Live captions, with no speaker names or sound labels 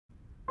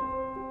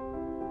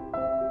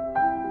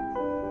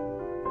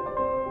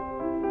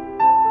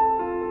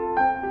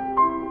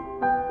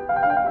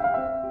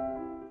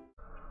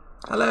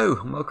Hello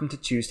and welcome to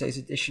Tuesday's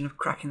edition of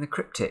Cracking the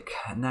Cryptic.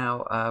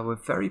 Now we're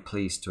very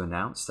pleased to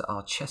announce that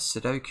our Chess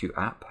Sudoku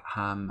app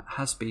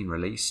has been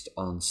released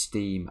on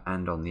Steam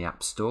and on the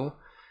App Store.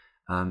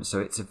 So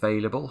it's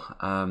available.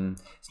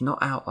 It's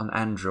not out on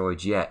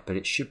Android yet, but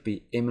it should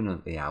be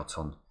imminently out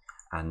on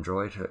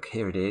Android. Look,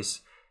 here it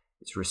is.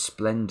 It's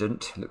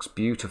resplendent, it looks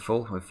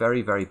beautiful. We're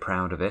very, very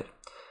proud of it.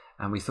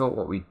 And we thought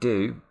what we'd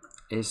do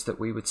is that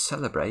we would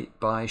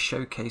celebrate by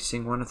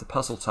showcasing one of the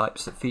puzzle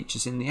types that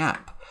features in the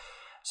app.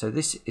 So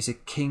this is a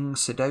King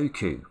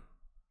Sudoku.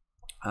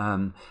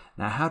 Now,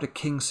 how do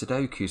King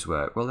Sudokus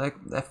work? Well,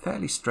 they're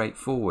fairly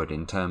straightforward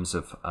in terms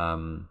of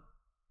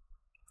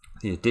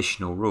the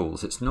additional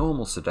rules. It's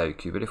normal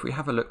Sudoku, but if we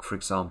have a look, for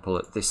example,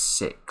 at this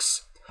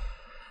 6,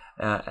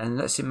 and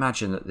let's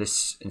imagine that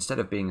this, instead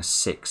of being a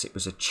 6, it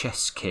was a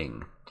chess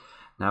king.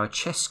 Now, a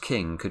chess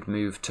king could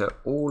move to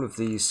all of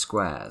these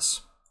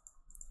squares,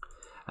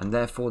 and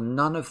therefore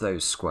none of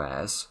those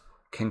squares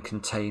can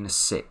contain a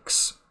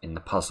 6 in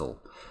the puzzle.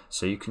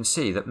 So you can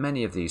see that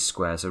many of these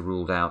squares are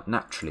ruled out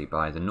naturally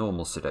by the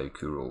normal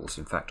Sudoku rules.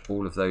 In fact,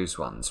 all of those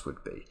ones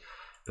would be.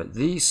 But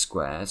these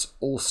squares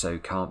also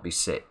can't be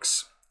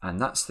 6. And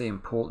that's the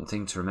important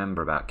thing to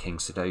remember about King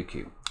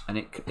Sudoku. And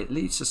it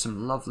leads to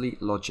some lovely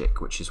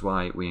logic, which is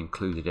why we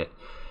included it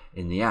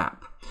in the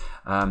app.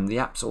 The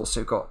app's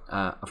also got,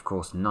 of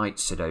course, Knight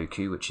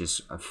Sudoku, which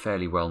is a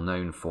fairly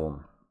well-known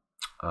form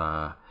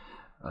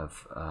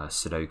of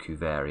Sudoku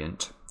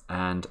variant.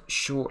 And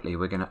shortly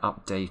we're going to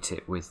update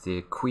it with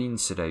the Queen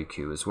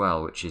Sudoku as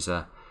well, which is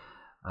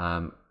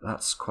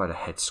that's quite a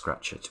head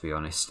scratcher, to be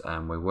honest.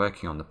 We're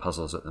working on the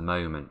puzzles at the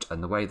moment,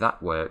 and the way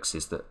that works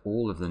is that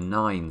all of the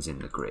 9s in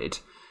the grid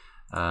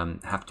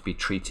have to be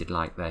treated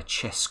like they're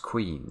chess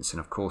queens. And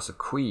of course, a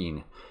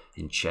queen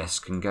in chess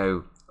can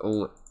go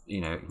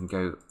can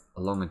go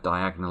along a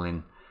diagonal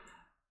in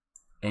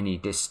any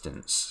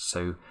distance.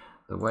 So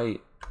the way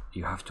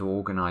you have to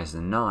organize the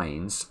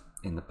 9s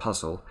in the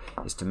puzzle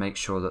is to make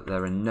sure that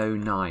there are no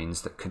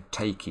 9s that could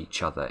take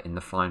each other in the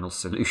final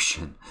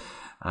solution.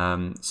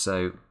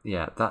 So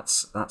yeah,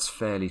 that's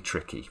fairly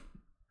tricky.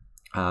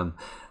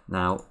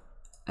 Now,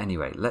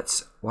 anyway,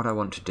 what I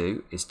want to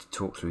do is to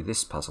talk through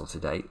this puzzle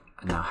today.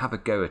 Now, have a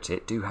go at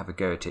it. Do have a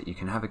go at it. You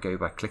can have a go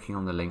by clicking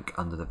on the link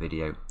under the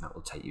video. That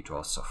will take you to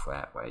our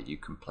software where you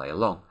can play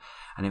along.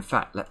 And in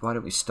fact, why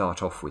don't we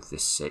start off with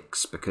this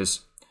 6,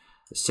 because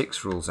the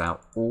 6 rules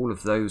out all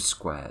of those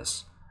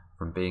squares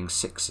from being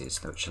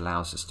 6s, which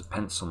allows us to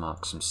pencil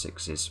mark some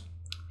 6s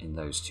in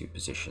those 2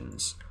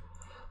 positions.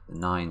 The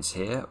 9s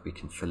here, we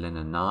can fill in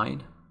a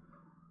 9.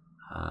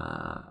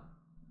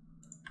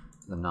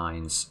 The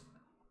 9s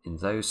in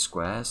those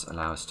squares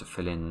allow us to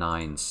fill in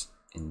 9s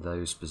in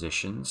those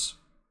positions.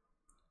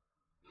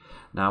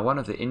 Now, one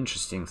of the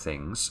interesting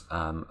things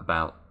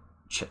about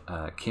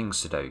King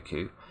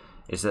Sudoku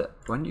is that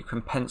when you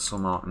can pencil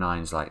mark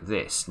 9s like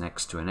this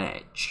next to an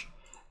edge,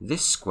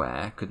 this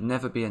square could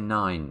never be a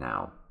 9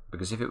 now.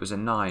 Because if it was a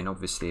 9,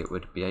 obviously it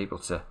would be able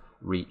to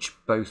reach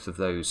both of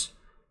those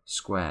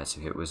squares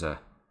if it was a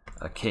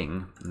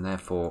king, and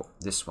therefore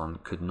this one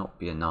could not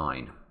be a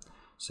 9.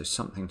 So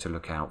something to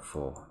look out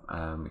for.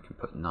 We can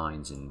put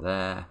 9s in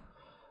there.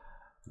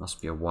 Must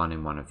be a 1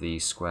 in one of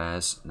these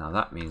squares. Now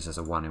that means there's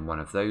a 1 in one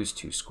of those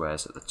 2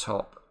 squares at the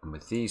top, and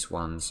with these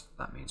ones,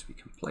 that means we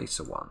can place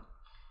a 1.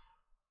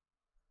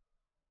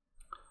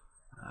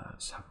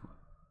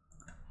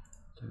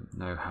 Don't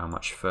know how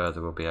much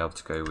further we'll be able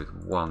to go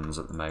with 1s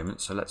at the moment,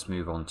 so let's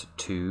move on to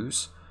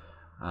 2s.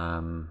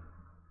 Now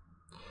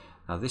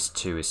this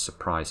 2 is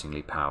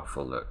surprisingly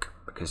powerful, look,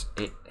 because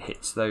it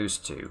hits those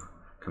 2.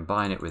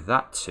 Combine it with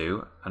that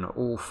 2, and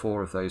all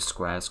 4 of those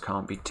squares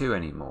can't be 2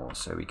 anymore.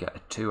 So we get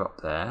a 2 up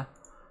there,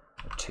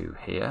 a 2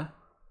 here,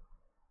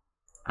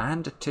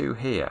 and a 2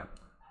 here.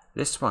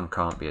 This one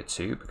can't be a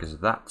 2 because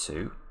of that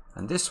 2,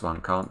 and this one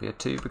can't be a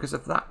 2 because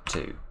of that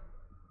 2.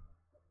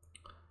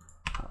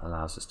 That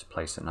allows us to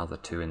place another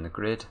 2 in the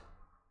grid,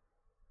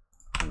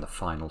 and the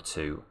final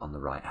 2 on the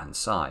right hand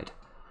side.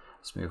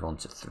 Let's move on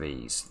to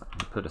 3s.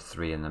 I'll put a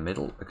 3 in the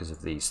middle because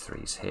of these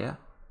 3s here.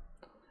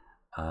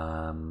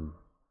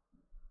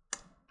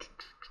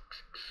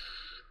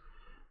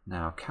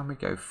 Now, can we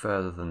go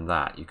further than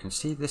that? You can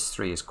see this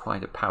 3 is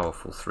quite a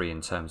powerful 3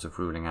 in terms of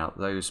ruling out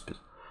those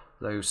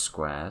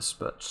squares,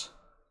 but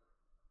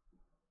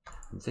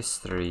this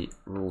 3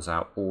 rules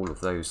out all of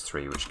those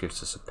 3, which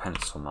gives us a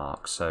pencil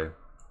mark. So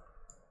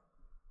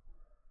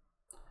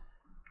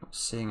not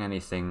seeing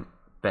anything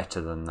better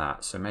than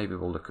that, so maybe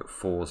we'll look at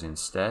 4s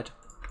instead.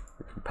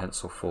 We can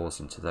pencil 4s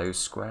into those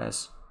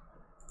squares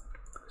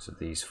because of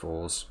these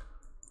 4s.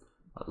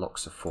 That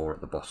locks a 4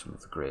 at the bottom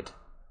of the grid.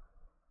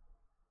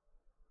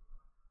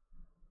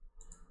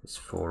 This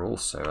 4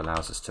 also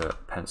allows us to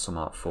pencil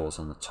mark 4s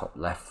on the top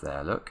left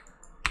there, look.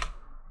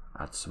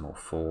 Add some more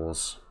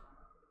 4s.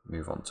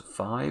 Move on to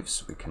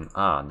 5s. We can,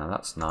 now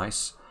that's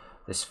nice.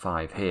 This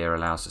 5 here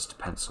allows us to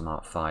pencil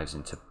mark 5s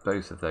into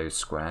both of those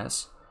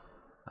squares.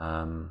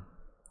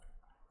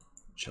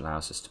 Which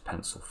allows us to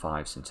pencil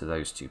 5s into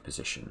those 2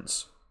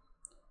 positions.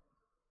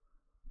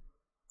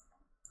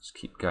 Let's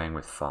keep going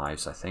with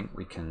 5s. I think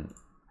we can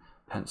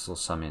pencil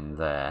some in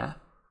there.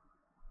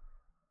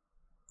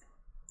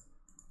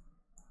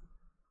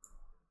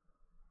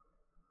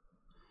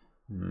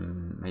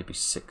 Maybe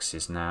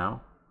 6s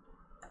now.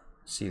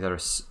 See, there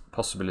is a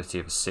possibility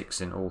of a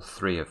 6 in all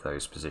 3 of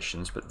those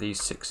positions, but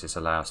these 6s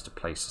allow us to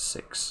place a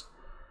 6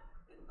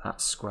 in that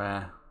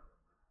square.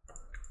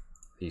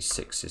 These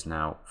 6s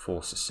now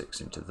force a 6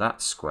 into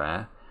that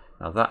square.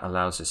 Now that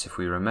allows us, if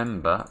we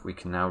remember, we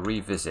can now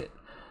revisit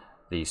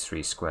these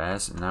 3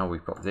 squares, and now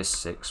we've got this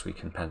 6, we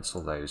can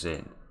pencil those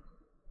in.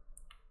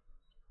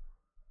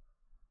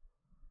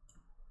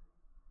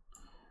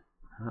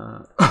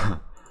 Uh,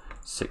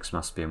 6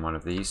 must be in one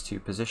of these 2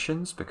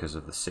 positions because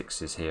of the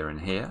 6s here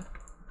and here.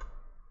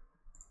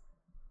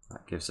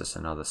 That gives us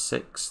another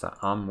 6. That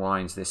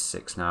unwinds this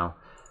 6 now.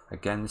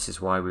 Again, this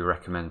is why we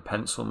recommend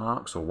pencil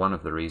marks, or one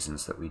of the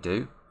reasons that we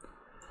do.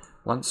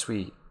 Once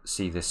we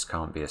see this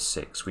can't be a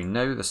 6, we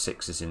know the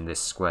 6 is in this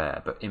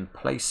square, but in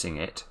placing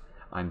it,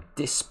 I'm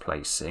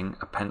displacing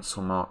a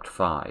pencil marked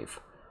 5.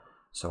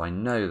 So I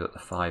know that the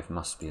 5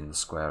 must be in the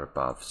square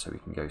above. So we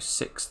can go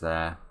 6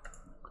 there,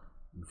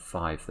 and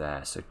 5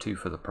 there. So 2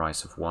 for the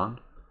price of 1.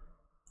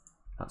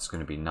 That's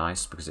going to be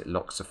nice because it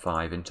locks a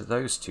 5 into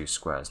those 2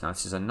 squares. Now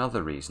this is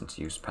another reason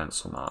to use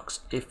pencil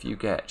marks. If you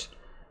get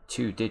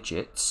 2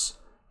 digits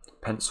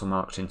pencil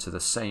marked into the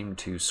same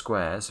 2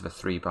 squares of a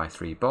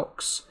 3x3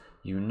 box,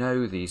 you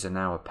know these are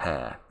now a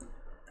pair.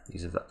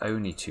 These are the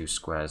only 2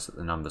 squares that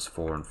the numbers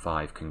 4 and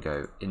 5 can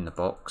go in the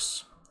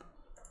box.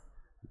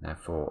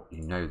 Therefore,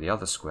 you know the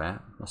other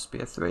square must be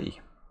a 3.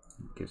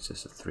 It gives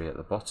us a 3 at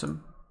the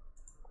bottom.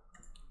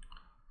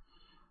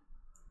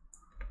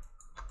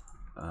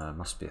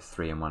 Must be a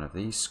 3 in one of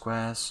these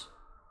squares.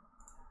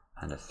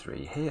 And a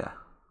 3 here.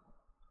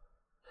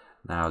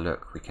 Now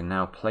look, we can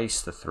now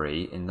place the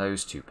 3 in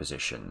those 2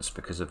 positions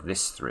because of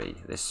this 3.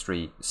 This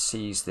 3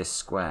 sees this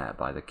square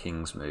by the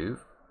king's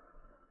move.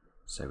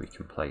 So we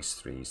can place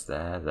 3s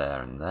there,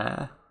 there and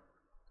there.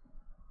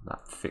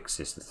 That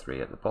fixes the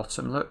 3 at the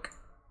bottom, look.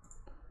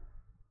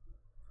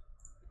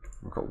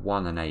 We've got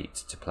 1 and 8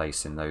 to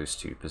place in those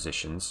 2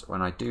 positions.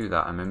 When I do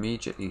that,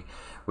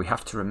 we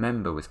have to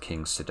remember with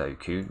King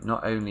Sudoku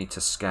not only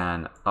to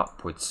scan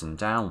upwards and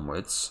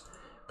downwards,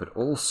 but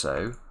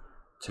also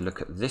to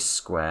look at this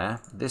square,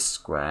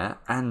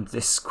 and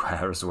this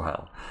square as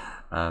well.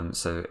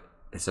 So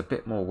it's a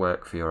bit more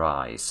work for your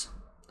eyes.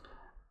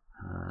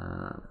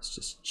 Let's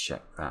just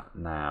check that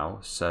now.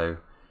 So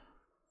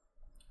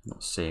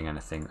not seeing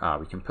anything.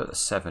 We can put a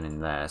 7 in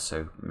there.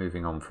 So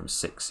moving on from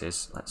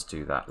 6s, let's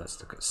do that. Let's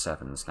look at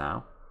 7s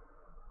now.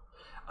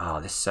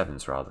 This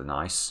 7's rather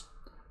nice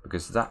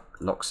because that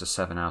locks a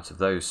 7 out of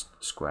those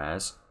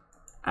squares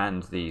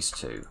and these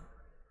 2.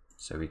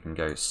 So we can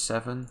go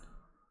 7,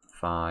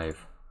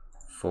 5,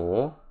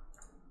 4,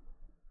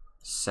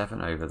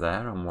 7 over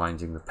there,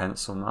 unwinding the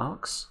pencil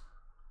marks.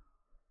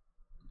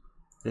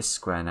 This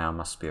square now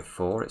must be a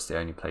 4. It's the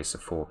only place a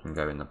 4 can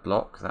go in the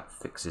block. That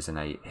fixes an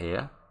 8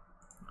 here.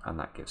 And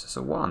that gives us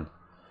a 1.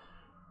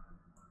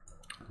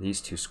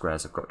 These 2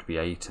 squares have got to be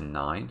 8 and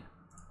 9.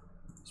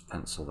 Let's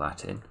pencil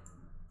that in.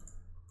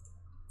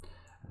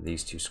 And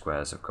these 2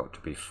 squares have got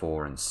to be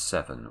 4 and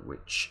 7,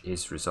 which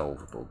is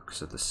resolvable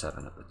because of the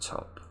 7 at the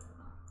top.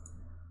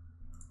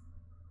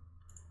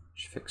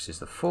 Which fixes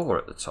the 4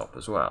 at the top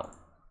as well.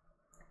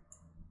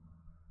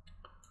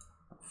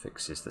 That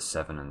fixes the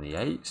 7 and the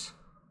 8.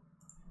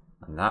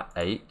 And that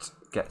 8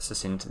 gets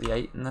us into the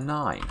 8 and the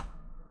 9.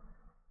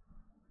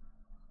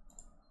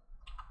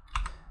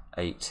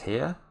 8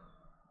 here,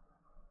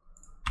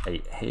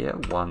 8 here,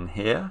 1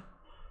 here.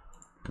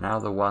 Now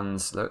the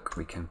 1s, look,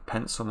 we can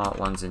pencil mark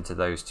 1s into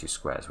those 2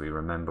 squares. We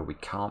remember we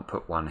can't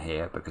put 1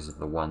 here because of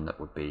the 1 that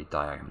would be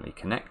diagonally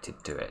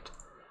connected to it.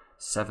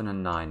 7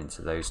 and 9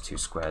 into those 2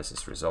 squares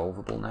is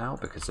resolvable now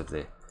because of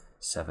the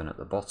 7 at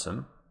the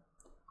bottom.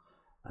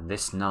 And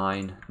this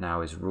 9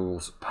 now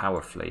rules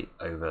powerfully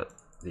over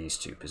these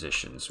 2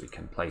 positions. We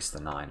can place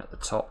the 9 at the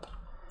top,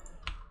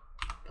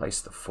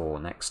 place the 4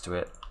 next to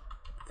it,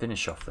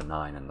 finish off the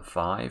 9 and the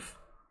 5.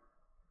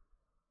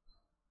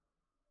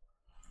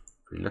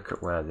 If we look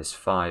at where this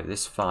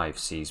 5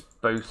 sees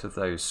both of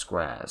those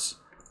squares.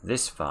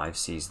 This 5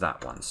 sees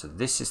that one. So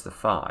this is the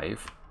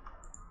 5,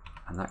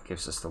 and that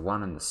gives us the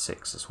 1 and the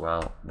 6 as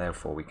well.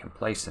 Therefore we can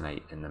place an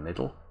 8 in the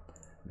middle.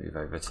 Move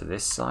over to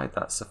this side,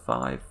 that's a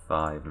 5,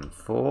 5 and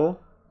 4.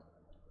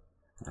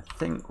 I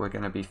think we're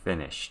going to be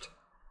finished.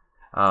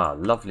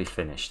 Lovely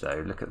finish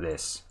though, look at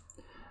this.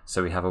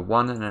 So we have a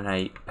 1 and an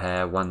 8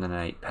 pair, 1 and an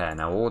 8 pair.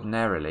 Now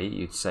ordinarily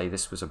you'd say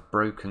this was a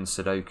broken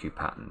Sudoku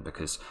pattern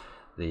because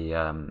the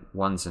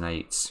 1s and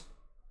 8s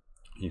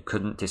you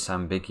couldn't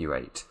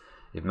disambiguate.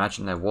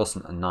 Imagine there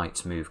wasn't a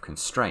knight's move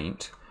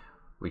constraint.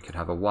 We could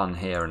have a 1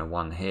 here and a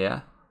 1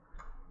 here,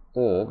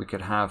 or we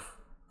could have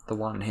the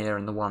 1 here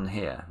and the 1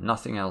 here.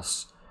 Nothing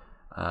else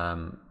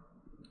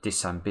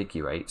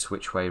disambiguates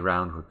which way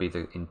round would be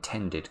the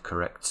intended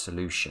correct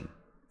solution.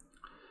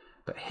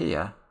 But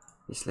here,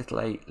 this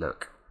little 8,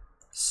 look,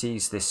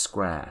 sees this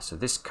square. So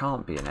this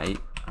can't be an 8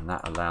 and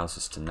that allows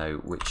us to know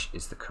which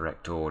is the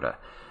correct order.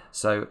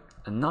 So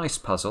a nice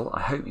puzzle.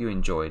 I hope you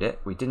enjoyed it.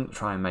 We didn't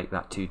try and make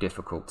that too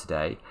difficult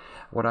today.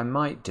 What I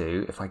might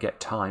do if I get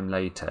time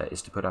later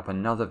is to put up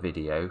another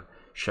video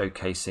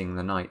showcasing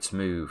the knight's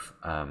move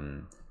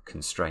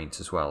constraints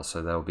as well,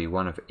 so there'll be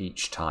one of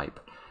each type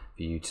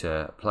for you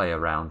to play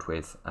around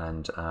with,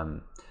 and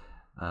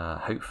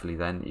hopefully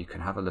then you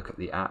can have a look at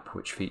the app,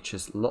 which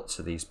features lots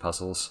of these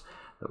puzzles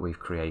that we've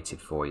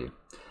created for you.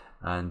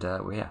 And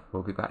yeah,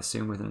 we'll be back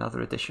soon with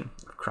another edition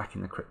of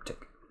Cracking the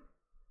Cryptic.